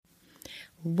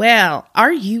Well,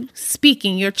 are you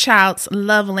speaking your child's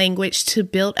love language to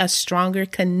build a stronger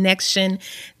connection?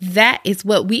 That is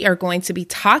what we are going to be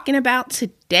talking about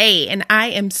today. And I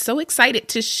am so excited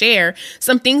to share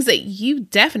some things that you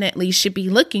definitely should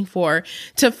be looking for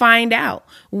to find out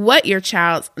what your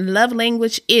child's love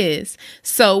language is.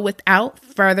 So without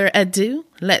further ado,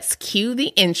 let's cue the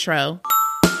intro.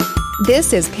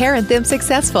 This is Parent Them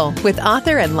Successful with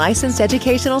author and licensed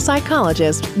educational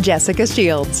psychologist, Jessica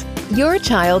Shields. Your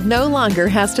child no longer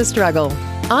has to struggle.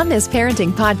 On this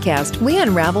parenting podcast, we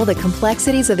unravel the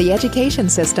complexities of the education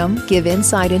system, give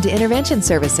insight into intervention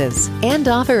services, and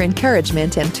offer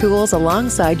encouragement and tools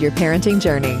alongside your parenting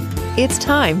journey. It's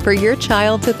time for your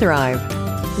child to thrive.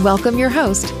 Welcome your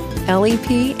host,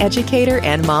 LEP educator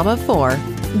and mom of four,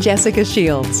 Jessica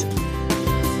Shields.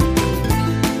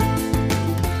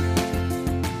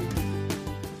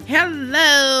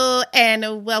 Hello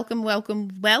and welcome.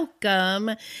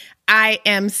 I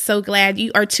am so glad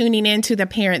you are tuning in to the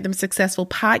Parent Them Successful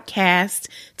podcast.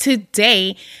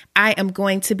 Today, I am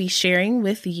going to be sharing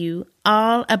with you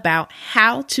all about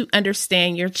how to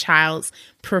understand your child's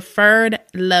preferred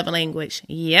love language.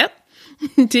 Yep.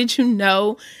 Did you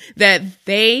know that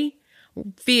they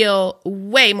feel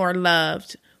way more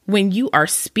loved when you are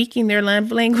speaking their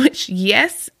love language?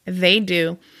 Yes, they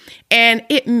do. And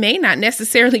it may not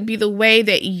necessarily be the way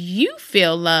that you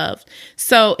feel loved.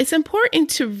 So it's important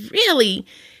to really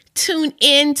tune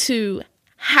into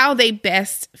how they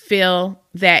best feel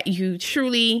that you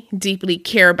truly, deeply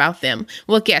care about them.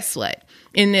 Well, guess what?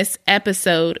 In this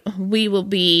episode, we will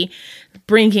be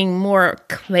bringing more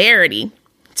clarity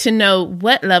to know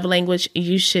what love language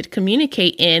you should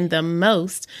communicate in the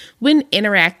most when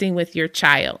interacting with your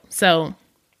child. So,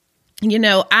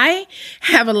 I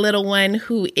have a little one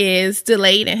who is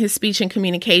delayed in his speech and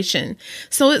communication.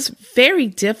 So it's very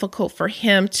difficult for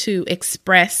him to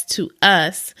express to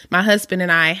us, my husband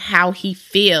and I, how he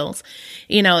feels.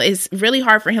 It's really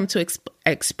hard for him to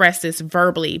express this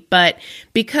verbally. But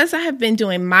because I have been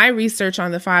doing my research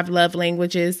on the 5 love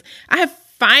languages, I have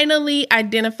finally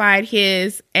identified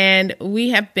his, and we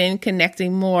have been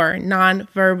connecting more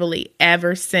non-verbally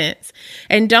ever since.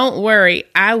 And don't worry,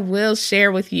 I will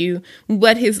share with you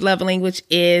what his love language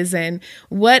is and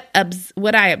what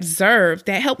I observed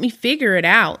that helped me figure it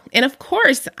out. And of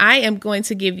course, I am going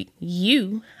to give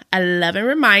you a loving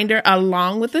reminder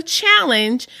along with a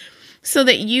challenge so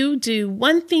that you do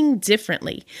one thing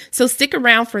differently. So stick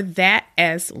around for that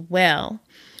as well.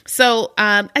 So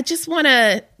I just want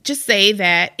to say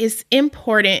that it's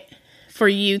important for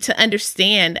you to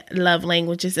understand love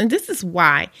languages. And this is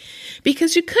why.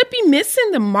 Because you could be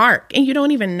missing the mark and you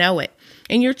don't even know it.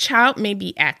 And your child may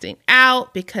be acting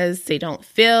out because they don't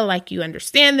feel like you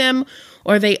understand them,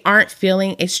 or they aren't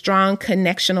feeling a strong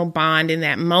connectional bond in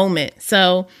that moment.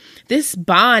 So this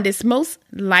bond is most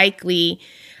likely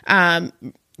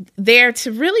there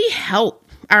to really help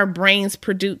our brains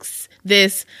produce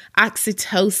this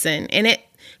oxytocin, and it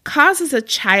causes a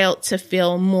child to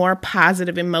feel more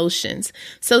positive emotions.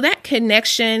 So that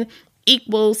connection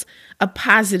equals a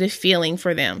positive feeling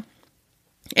for them.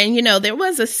 And, there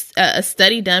was a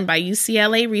study done by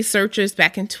UCLA researchers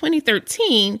back in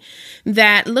 2013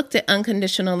 that looked at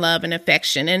unconditional love and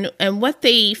affection. And what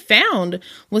they found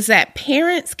was that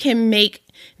parents can make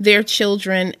their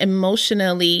children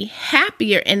emotionally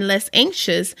happier and less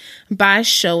anxious by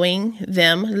showing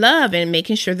them love and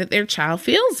making sure that their child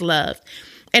feels loved.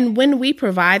 And when we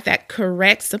provide that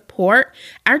correct support,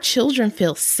 our children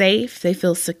feel safe, they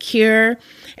feel secure,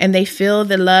 and they feel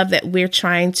the love that we're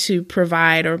trying to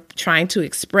provide or trying to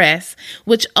express,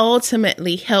 which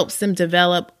ultimately helps them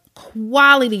develop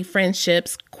quality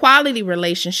friendships, quality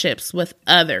relationships with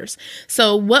others.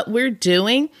 So what we're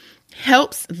doing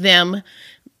helps them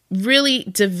really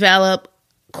develop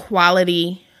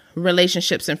quality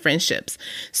relationships and friendships.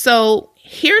 So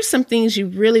here's some things you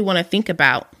really want to think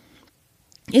about.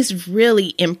 It's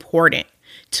really important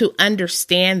to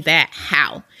understand that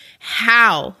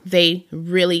how they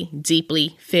really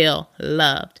deeply feel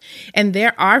loved. And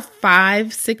there are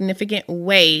 5 significant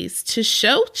ways to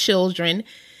show children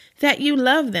that you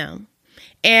love them.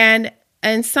 And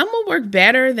some will work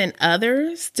better than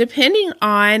others depending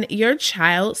on your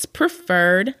child's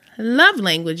preferred love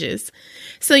languages.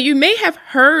 So you may have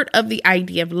heard of the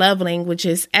idea of love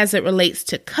languages as it relates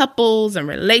to couples and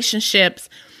relationships.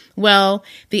 Well,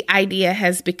 the idea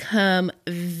has become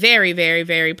very, very,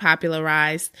 very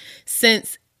popularized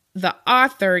since the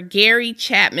author Gary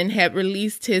Chapman had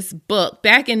released his book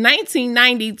back in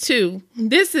 1992.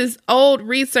 This is old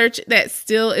research that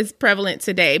still is prevalent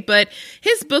today, but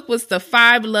his book was The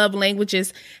 5 Love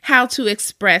Languages: How to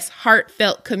Express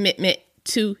Heartfelt Commitment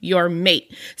to your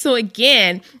mate. So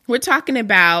again, we're talking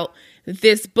about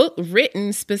this book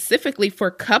written specifically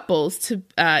for couples to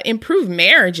improve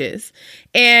marriages.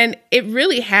 And it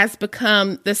really has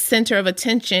become the center of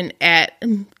attention at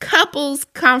couples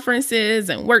conferences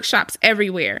and workshops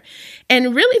everywhere.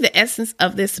 And really the essence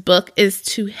of this book is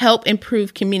to help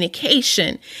improve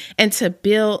communication and to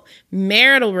build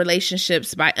marital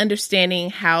relationships by understanding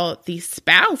how the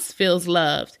spouse feels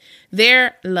loved,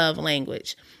 their love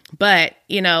language. But,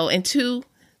 in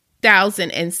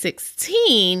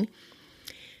 2016,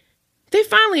 they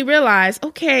finally realized,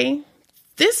 okay,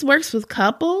 this works with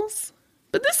couples,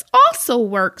 but this also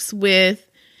works with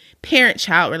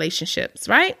parent-child relationships,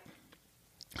 right?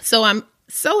 So I'm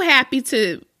so happy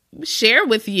to share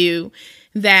with you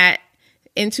that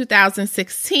in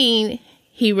 2016,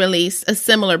 he released a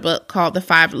similar book called The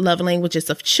 5 Love Languages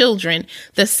of Children,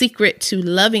 The Secret to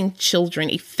Loving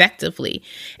Children Effectively.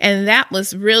 And that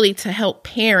was really to help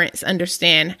parents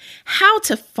understand how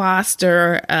to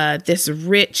foster this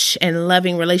rich and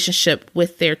loving relationship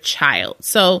with their child.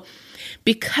 So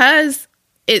because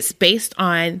it's based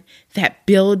on that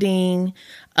building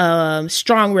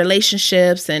strong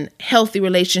relationships and healthy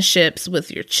relationships with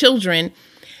your children,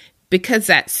 because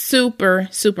that's super,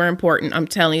 super important. I'm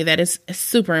telling you, that is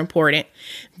super important.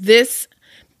 This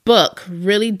book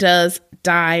really does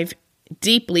dive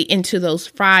deeply into those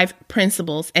 5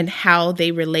 principles and how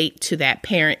they relate to that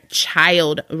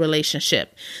parent-child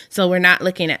relationship. So we're not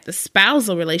looking at the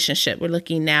spousal relationship. We're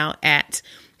looking now at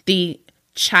the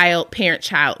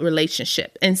parent-child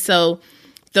relationship. And so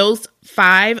those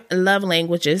 5 love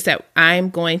languages that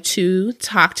I'm going to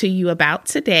talk to you about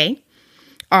today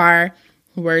are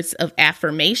words of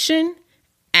affirmation,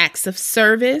 acts of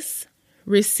service,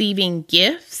 receiving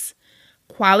gifts,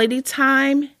 quality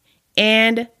time,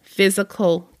 and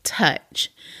physical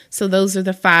touch. So those are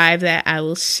the 5 that I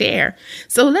will share.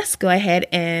 So let's go ahead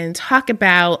and talk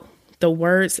about the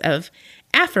words of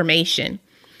affirmation.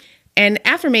 And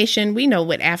affirmation, we know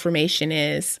what affirmation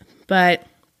is, but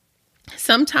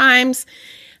sometimes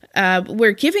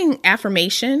we're giving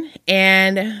affirmation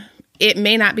and it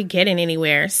may not be getting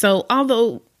anywhere. So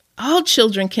although all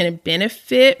children can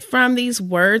benefit from these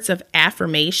words of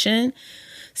affirmation,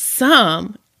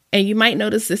 some, and you might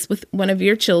notice this with one of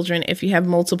your children if you have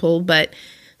multiple, but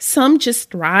some just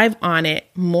thrive on it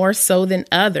more so than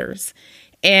others.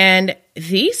 And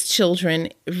these children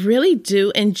really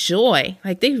do enjoy,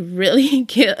 they really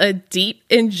get a deep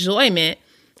enjoyment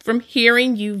from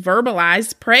hearing you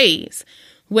verbalize praise.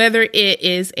 Whether it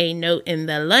is a note in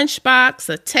the lunchbox,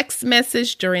 a text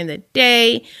message during the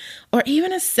day, or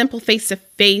even a simple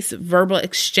face-to-face verbal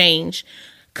exchange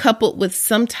coupled with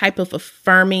some type of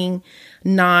affirming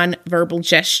non-verbal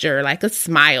gesture, like a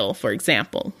smile, for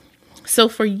example. So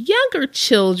for younger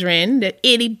children, the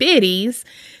itty-bitties,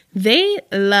 they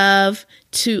love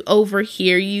to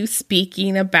overhear you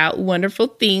speaking about wonderful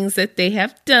things that they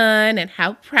have done and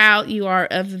how proud you are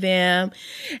of them.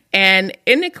 And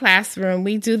in the classroom,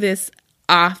 we do this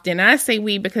often. I say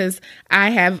we because I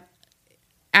have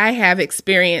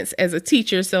experience as a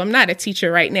teacher, so I'm not a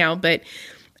teacher right now, but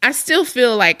I still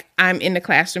feel like I'm in the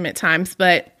classroom at times.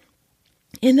 But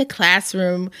in the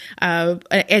classroom, an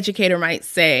educator might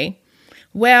say,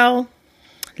 well,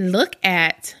 look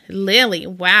at Lily.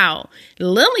 Wow.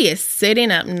 Lily is sitting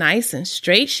up nice and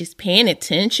straight. She's paying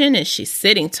attention and she's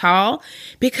sitting tall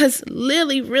because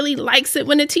Lily really likes it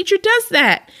when a teacher does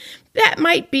that. That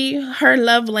might be her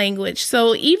love language.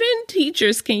 So even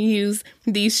teachers can use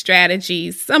these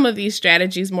strategies, some of these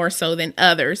strategies more so than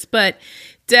others, but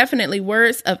definitely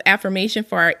words of affirmation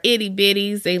for our itty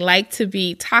bitties. They like to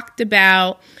be talked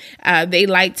about. They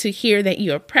like to hear that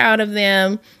you are proud of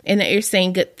them and that you're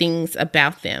saying good things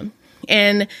about them.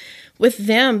 And with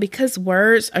them, because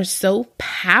words are so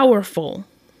powerful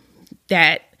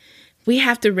that we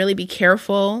have to really be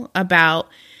careful about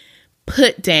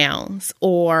put downs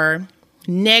or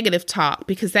negative talk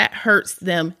because that hurts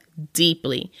them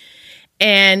deeply.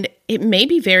 And it may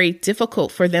be very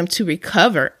difficult for them to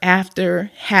recover after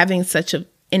having such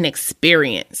an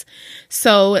experience.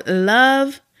 So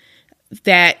love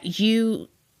that you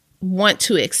want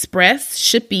to express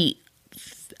should be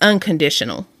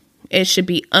unconditional. It should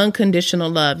be unconditional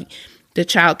love. The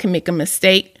child can make a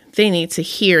mistake. They need to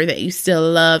hear that you still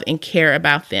love and care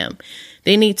about them.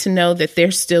 They need to know that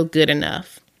they're still good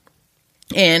enough.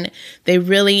 And they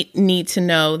really need to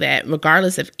know that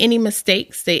regardless of any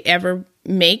mistakes they ever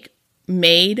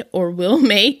made or will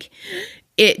make,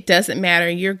 it doesn't matter.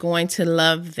 You're going to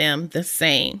love them the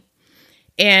same.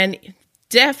 And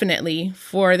definitely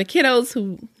for the kiddos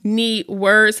who need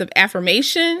words of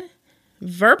affirmation,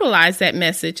 verbalize that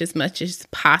message as much as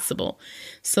possible.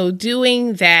 So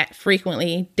doing that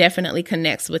frequently definitely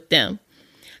connects with them.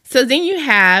 So then you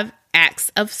have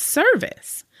acts of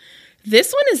service.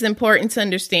 This one is important to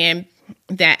understand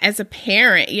that as a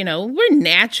parent, we're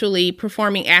naturally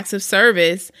performing acts of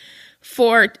service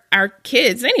for our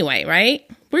kids anyway, right?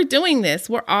 We're doing this.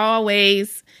 We're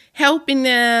always helping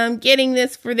them, getting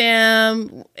this for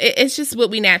them. It's just what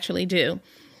we naturally do.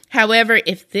 However,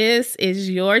 if this is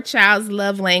your child's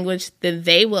love language, then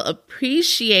they will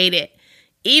appreciate it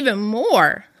even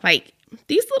more. Like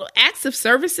these little acts of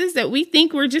services that we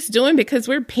think we're just doing because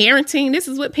we're parenting. This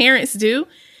is what parents do.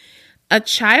 A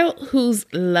child whose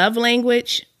love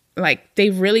language, like they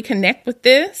really connect with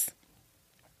this,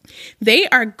 they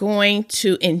are going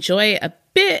to enjoy it a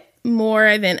bit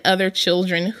more than other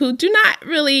children who do not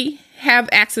really have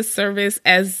acts of service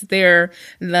as their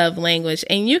love language.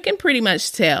 And you can pretty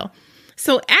much tell.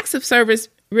 So acts of service,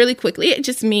 really quickly, it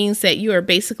just means that you are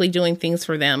basically doing things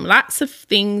for them, lots of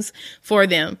things for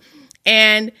them.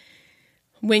 And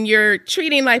when you're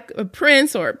treating like a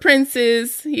prince or a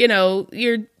princess,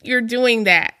 you're doing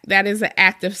that. That is an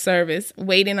act of service,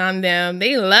 waiting on them.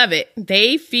 They love it.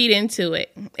 They feed into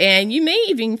it. And you may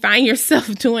even find yourself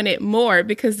doing it more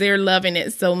because they're loving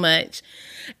it so much.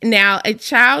 Now, a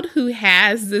child who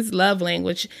has this love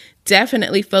language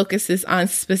definitely focuses on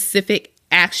specific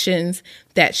actions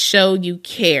that show you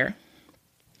care.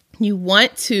 You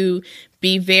want to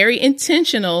be very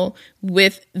intentional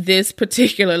with this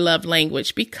particular love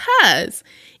language because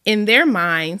in their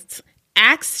minds,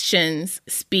 actions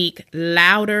speak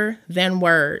louder than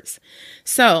words.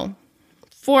 So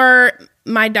for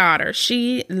my daughter,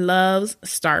 she loves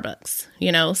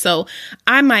Starbucks, so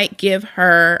I might give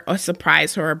her or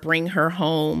surprise her or bring her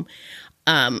home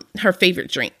her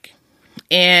favorite drink.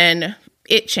 And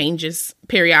it changes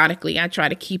periodically. I try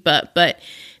to keep up, but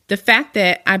the fact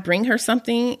that I bring her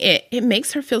something, it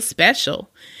makes her feel special,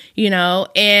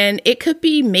 and it could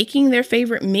be making their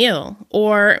favorite meal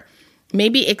or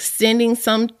maybe extending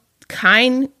some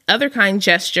other kind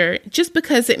gesture just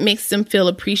because it makes them feel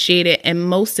appreciated. And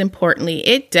most importantly,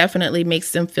 it definitely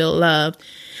makes them feel loved.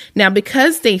 Now,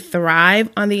 because they thrive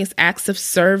on these acts of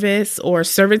service or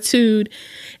servitude,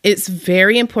 it's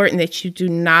very important that you do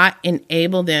not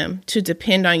enable them to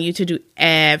depend on you to do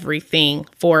everything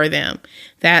for them.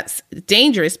 That's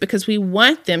dangerous because we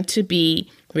want them to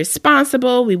be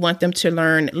responsible. We want them to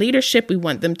learn leadership. We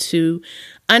want them to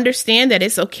understand that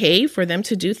it's okay for them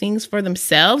to do things for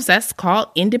themselves. That's called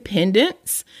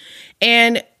independence.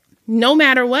 And no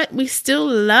matter what, we still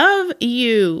love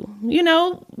you.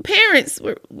 Parents,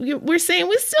 we're saying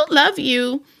we still love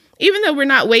you, even though we're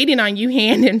not waiting on you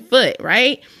hand and foot,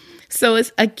 right? So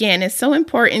it's so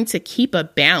important to keep a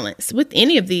balance. With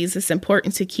any of these, it's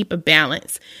important to keep a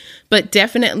balance, but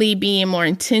definitely being more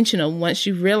intentional once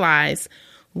you realize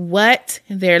what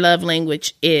their love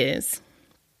language is.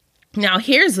 Now,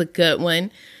 here's a good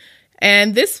one.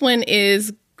 And this one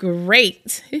is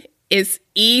great. It's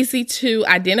easy to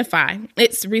identify.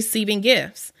 It's receiving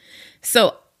gifts.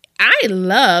 So I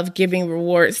love giving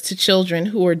rewards to children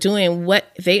who are doing what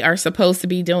they are supposed to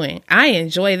be doing. I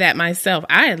enjoy that myself.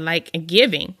 I like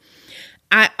giving.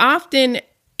 I often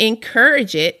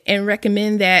encourage it and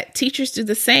recommend that teachers do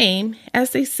the same as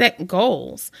they set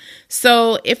goals.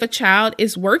 So if a child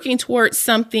is working towards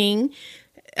something,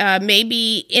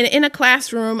 maybe in a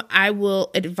classroom, I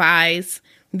will advise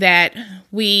that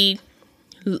we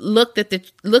look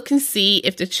and see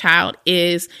if the child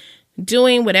is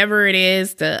doing whatever it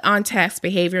is, the on-task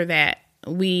behavior that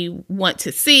we want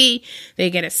to see. They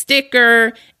get a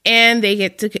sticker and they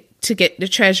get to get the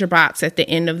treasure box at the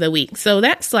end of the week. So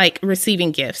that's like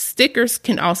receiving gifts. Stickers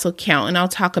can also count, and I'll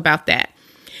talk about that.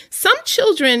 Some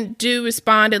children do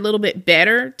respond a little bit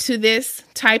better to this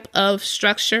type of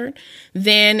structure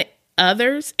than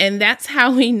others, and that's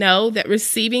how we know that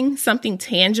receiving something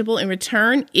tangible in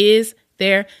return is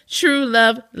their true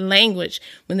love language,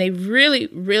 when they really,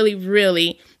 really,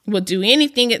 really will do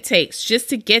anything it takes just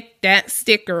to get that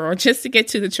sticker or just to get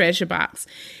to the treasure box.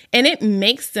 And it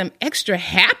makes them extra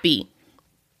happy.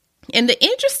 And the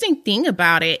interesting thing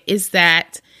about it is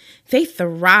that they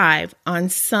thrive on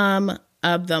some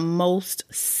of the most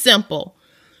simple,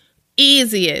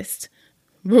 easiest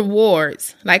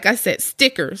rewards. Like I said,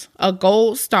 stickers, a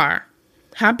gold star.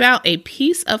 How about a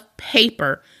piece of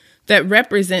paper that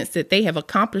represents that they have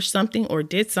accomplished something or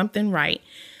did something right?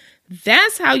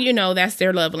 That's how you know that's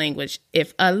their love language.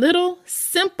 If a little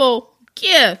simple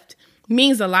gift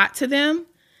means a lot to them,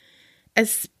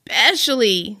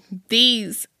 especially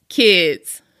these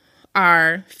kids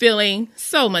are feeling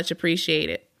so much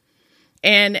appreciated.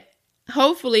 And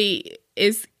hopefully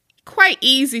it's quite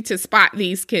easy to spot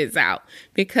these kids out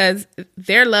because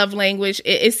their love language,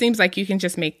 it seems like you can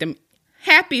just make them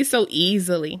happy so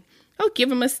easily. Oh, give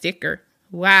them a sticker.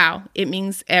 Wow, it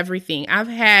means everything.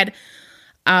 I've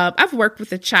worked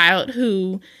with a child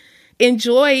who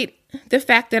enjoyed the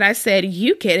fact that I said,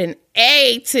 you get an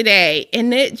A today.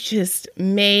 And it just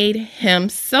made him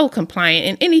so compliant.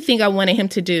 And anything I wanted him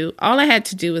to do, all I had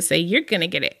to do was say, you're going to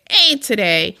get an A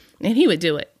today. And he would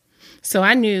do it. So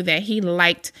I knew that he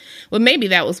liked, well, maybe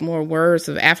that was more words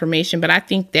of affirmation, but I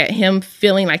think that him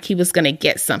feeling like he was going to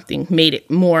get something made it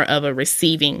more of a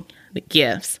receiving the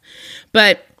gifts.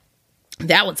 But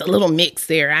that was a little mix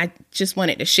there. I just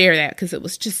wanted to share that because it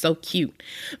was just so cute.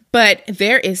 But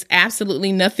there is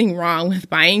absolutely nothing wrong with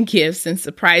buying gifts and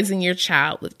surprising your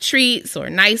child with treats or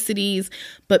niceties.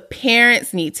 But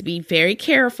parents need to be very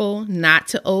careful not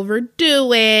to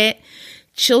overdo it.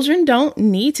 Children don't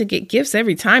need to get gifts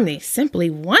every time they simply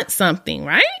want something,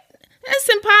 right? That's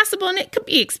impossible and it could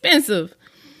be expensive.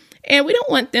 And we don't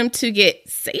want them to get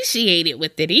satiated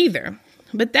with it either.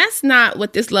 But that's not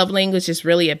what this love language is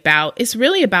really about. It's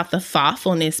really about the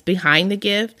thoughtfulness behind the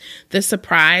gift, the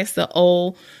surprise,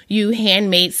 you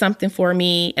handmade something for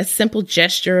me, a simple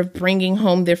gesture of bringing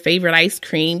home their favorite ice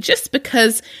cream just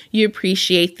because you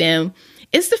appreciate them.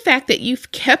 It's the fact that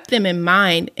you've kept them in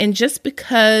mind. And just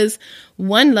because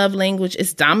one love language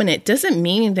is dominant doesn't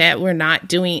mean that we're not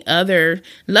doing other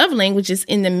love languages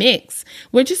in the mix.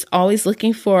 We're just always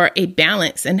looking for a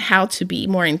balance and how to be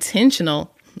more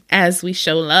intentional as we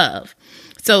show love.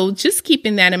 So just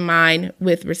keeping that in mind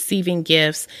with receiving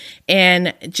gifts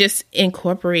and just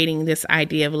incorporating this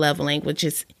idea of love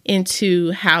languages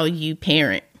into how you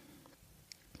parent.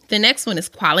 The next one is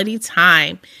quality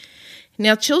time.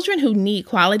 Now, children who need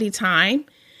quality time,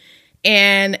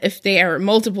 and if there are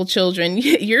multiple children,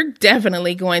 you're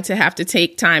definitely going to have to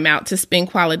take time out to spend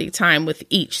quality time with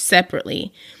each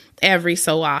separately every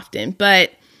so often.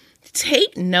 But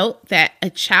take note that a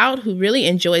child who really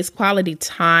enjoys quality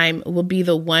time will be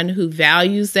the one who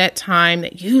values that time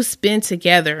that you spend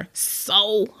together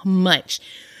so much.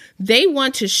 They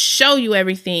want to show you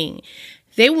everything.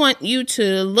 They want you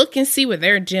to look and see what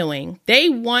they're doing. They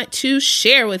want to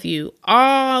share with you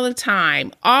all the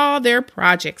time, all their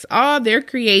projects, all their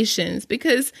creations,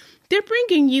 because they're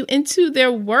bringing you into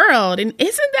their world. And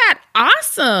isn't that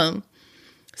awesome?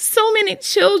 So many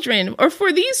children, or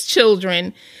for these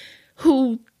children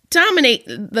who dominate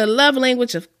the love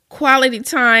language of quality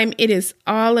time, it is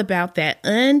all about that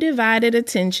undivided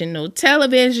attention. No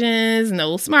televisions,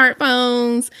 no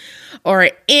smartphones, or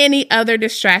any other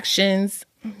distractions.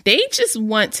 They just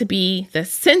want to be the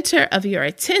center of your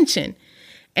attention.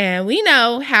 And we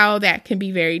know how that can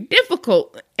be very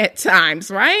difficult at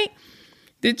times, right?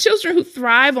 The children who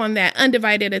thrive on that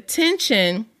undivided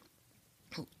attention,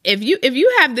 if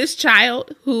you have this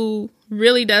child who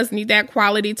really does need that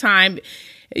quality time,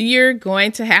 you're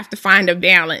going to have to find a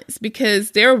balance,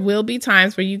 because there will be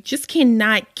times where you just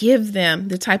cannot give them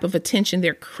the type of attention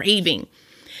they're craving.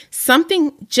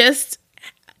 Sometimes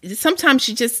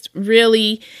you just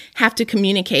really have to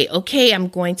communicate, okay, I'm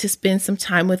going to spend some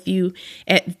time with you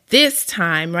at this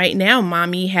time. Right now,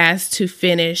 mommy has to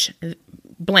finish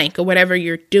blank or whatever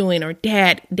you're doing, or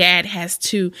dad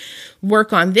has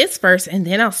work on this first, and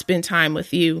then I'll spend time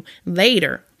with you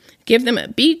later.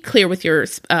 Be clear with your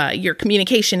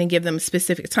communication and give them a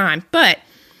specific time. But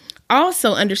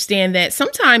also understand that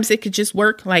sometimes it could just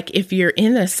work like if you're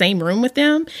in the same room with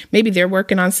them, maybe they're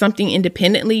working on something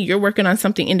independently, you're working on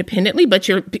something independently, but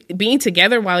you're being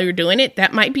together while you're doing it.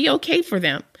 That might be okay for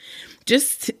them.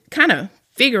 Just kind of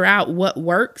figure out what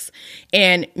works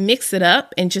and mix it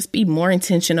up and just be more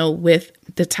intentional with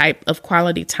the type of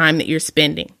quality time that you're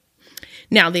spending.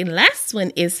 Now, the last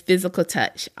one is physical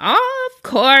touch. Of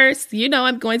course,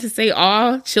 I'm going to say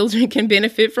all children can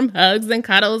benefit from hugs and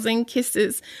cuddles and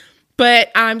kisses. But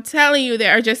I'm telling you,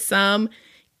 there are just some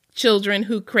children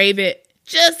who crave it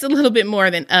just a little bit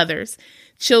more than others.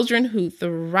 Children who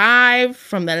thrive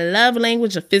from the love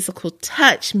language of physical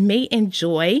touch may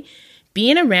enjoy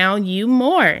being around you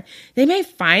more. They may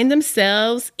find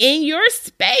themselves in your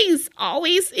space,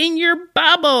 always in your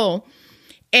bubble.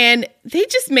 And they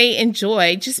just may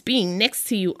enjoy just being next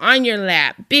to you on your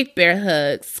lap, big bear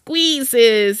hugs,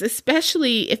 squeezes,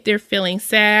 especially if they're feeling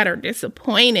sad or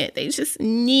disappointed. They just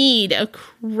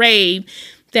crave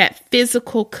that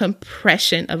physical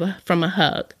compression from a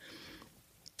hug.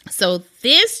 So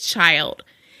this child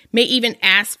may even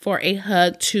ask for a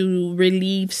hug to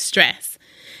relieve stress.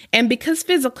 And because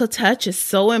physical touch is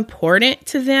so important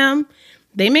to them,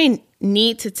 they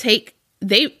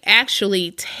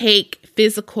actually take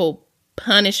physical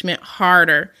punishment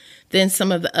harder than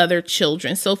some of the other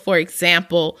children. So for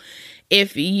example,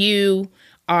 if you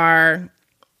are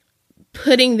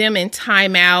putting them in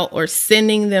timeout or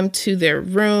sending them to their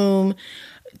room,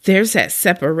 there's that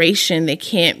separation. They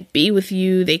can't be with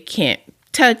you. They can't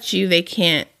touch you. They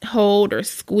can't hold or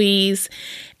squeeze.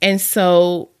 And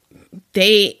so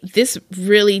this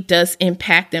really does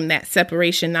impact them, that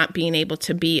separation, not being able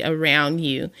to be around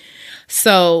you.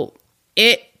 So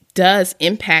it does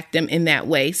impact them in that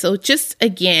way. So just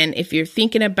again, if you're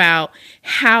thinking about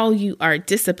how you are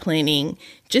disciplining,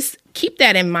 just keep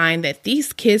that in mind, that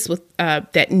these kids with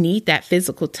that need that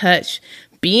physical touch,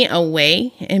 being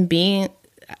away and being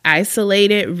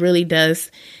isolated really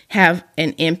does have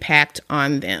an impact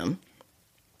on them.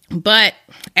 But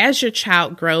as your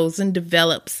child grows and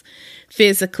develops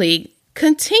physically,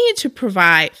 continue to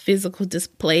provide physical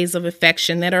displays of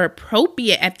affection that are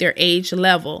appropriate at their age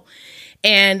level.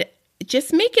 And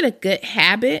just make it a good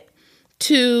habit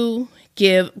to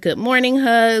give good morning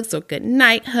hugs or good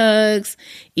night hugs.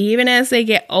 Even as they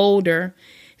get older,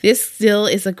 this still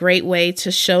is a great way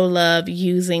to show love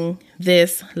using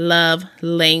this love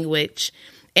language.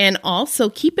 And also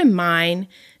keep in mind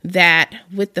that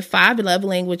with the 5 love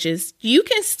languages, you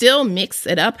can still mix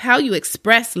it up, how you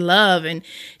express love, and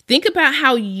think about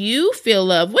how you feel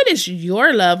love. What is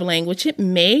your love language? It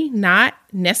may not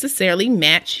necessarily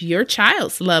match your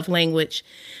child's love language,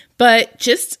 but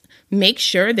just make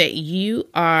sure that you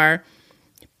are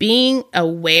being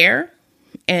aware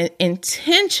and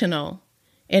intentional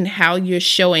in how you're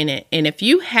showing it. And if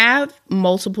you have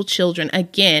multiple children,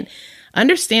 again,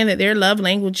 understand that their love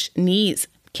language needs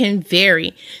can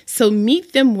vary. So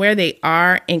meet them where they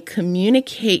are and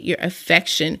communicate your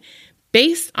affection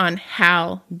based on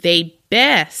how they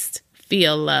best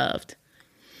feel loved.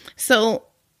 So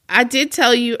I did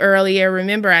tell you earlier,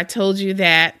 remember I told you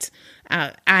that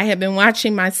I have been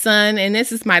watching my son, and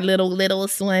this is my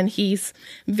littlest one. He's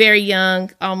very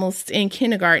young, almost in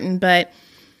kindergarten, but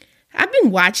I've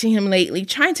been watching him lately,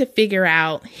 trying to figure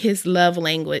out his love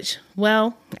language.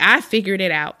 Well, I figured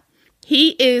it out. He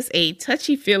is a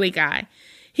touchy-feely guy.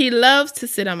 He loves to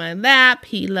sit on my lap.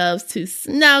 He loves to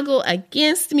snuggle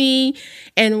against me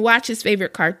and watch his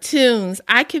favorite cartoons.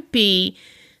 I could be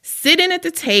sitting at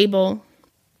the table,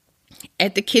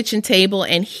 at the kitchen table,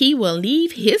 and he will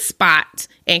leave his spot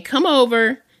and come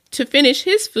over to finish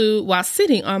his food while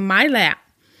sitting on my lap.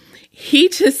 He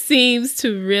just seems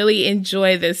to really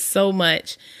enjoy this so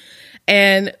much.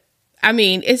 And I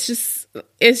mean, it's just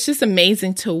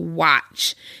amazing to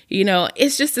watch. You know,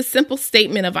 it's just a simple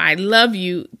statement of I love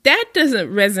you. That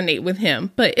doesn't resonate with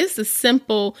him, but it's a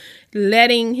simple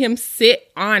letting him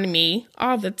sit on me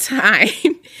all the time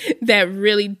that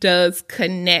really does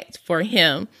connect for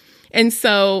him. And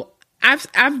so I've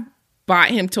bought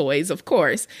him toys, of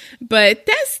course, but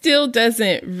that still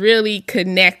doesn't really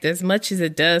connect as much as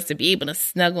it does to be able to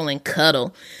snuggle and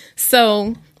cuddle.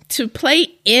 So to play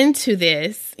into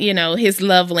this, you know, his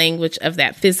love language of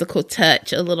that physical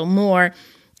touch a little more,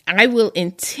 I will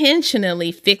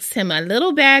intentionally fix him a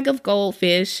little bag of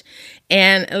goldfish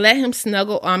and let him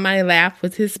snuggle on my lap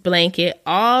with his blanket,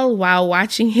 all while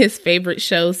watching his favorite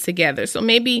shows together. So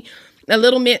maybe a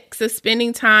little mix of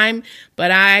spending time,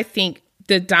 but I think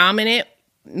the dominant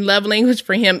love language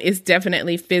for him is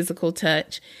definitely physical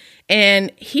touch.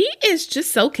 And he is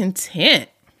just so content.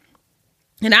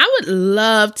 And I would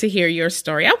love to hear your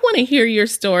story. I want to hear your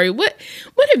story. What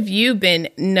have you been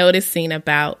noticing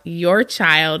about your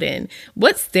child, and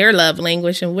what's their love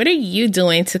language, and what are you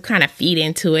doing to kind of feed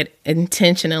into it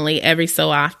intentionally every so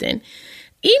often?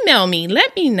 Email me.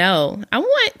 Let me know. I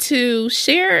want to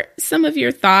share some of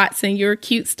your thoughts and your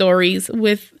cute stories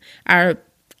with our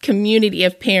community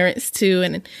of parents too.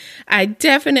 And I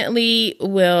definitely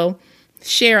will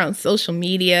share on social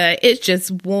media. It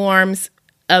just warms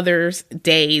others'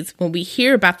 days when we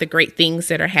hear about the great things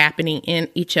that are happening in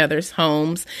each other's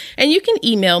homes. And you can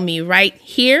email me right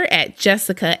here at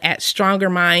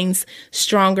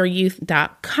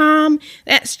jessica@strongerminds.strongeryouth.com.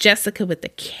 That's Jessica with a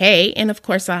K. And of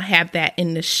course, I'll have that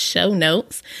in the show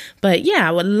notes. But yeah,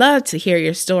 I would love to hear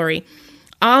your story.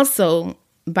 Also,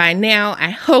 by now, I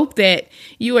hope that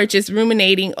you are just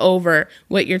ruminating over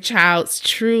what your child's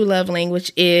true love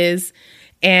language is.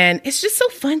 And it's just so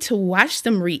fun to watch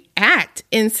them react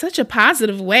in such a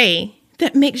positive way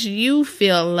that makes you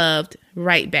feel loved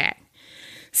right back.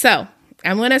 So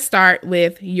I'm going to start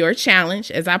with your challenge,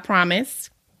 as I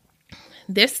promised.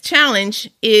 This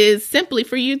challenge is simply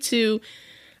for you to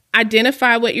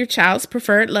identify what your child's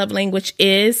preferred love language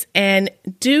is and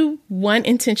do one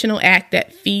intentional act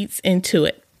that feeds into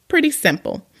it. Pretty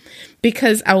simple.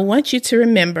 Because I want you to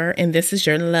remember, and this is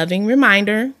your loving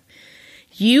reminder,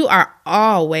 You are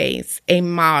always a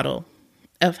model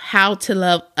of how to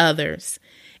love others,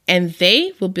 and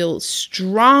they will build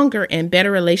stronger and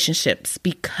better relationships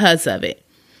because of it,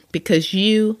 because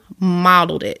you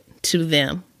modeled it to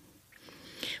them.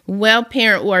 Well,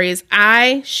 parent warriors,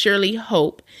 I surely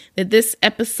hope that this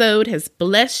episode has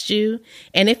blessed you.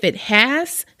 And if it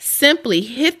has, simply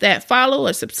hit that follow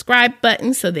or subscribe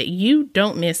button so that you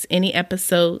don't miss any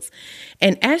episodes.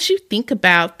 And as you think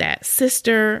about that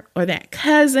sister or that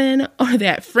cousin or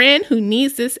that friend who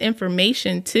needs this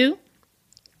information too,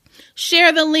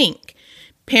 share the link,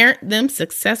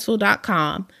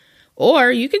 parentthemsuccessful.com,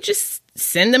 or you could just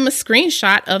send them a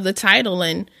screenshot of the title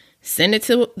and send it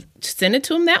to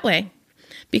them that way.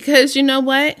 Because you know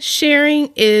what?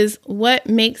 Sharing is what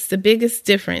makes the biggest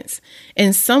difference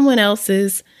in someone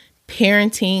else's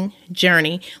parenting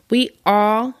journey. We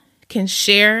all can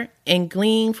share and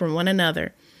glean from one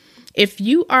another. If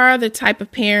you are the type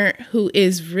of parent who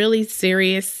is really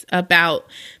serious about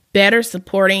better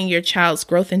supporting your child's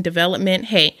growth and development,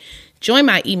 hey, join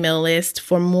my email list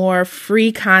for more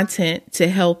free content to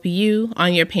help you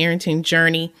on your parenting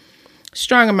journey.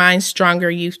 StrongerMinds,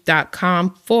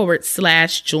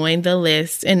 StrongerYouth.com/join the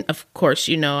list. And of course,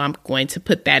 you know, I'm going to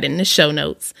put that in the show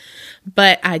notes.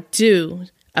 But I do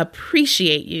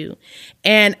appreciate you.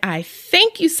 And I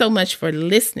thank you so much for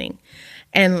listening.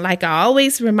 And like I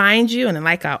always remind you, and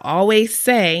like I always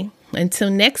say, until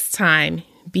next time,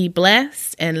 be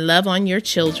blessed and love on your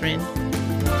children.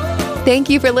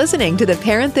 Thank you for listening to the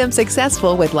Parent Them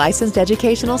Successful with licensed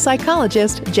educational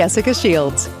psychologist Jessica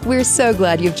Shields. We're so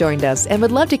glad you've joined us and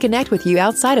would love to connect with you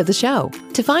outside of the show.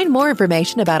 To find more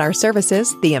information about our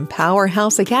services, the Empower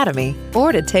House Academy,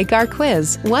 or to take our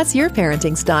quiz, What's Your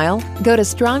Parenting Style? Go to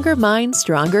StrongerMinds,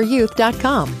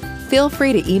 Feel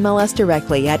free to email us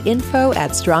directly at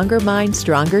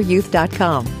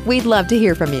info@StrongerMinds, We'd love to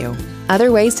hear from you.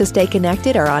 Other ways to stay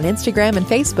connected are on Instagram and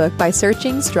Facebook by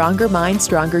searching Stronger Minds,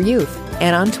 Stronger Youth,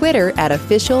 and on Twitter at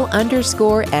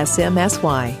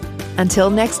official_SMSY. Until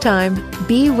next time,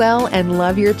 be well and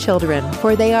love your children,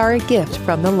 for they are a gift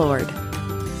from the Lord.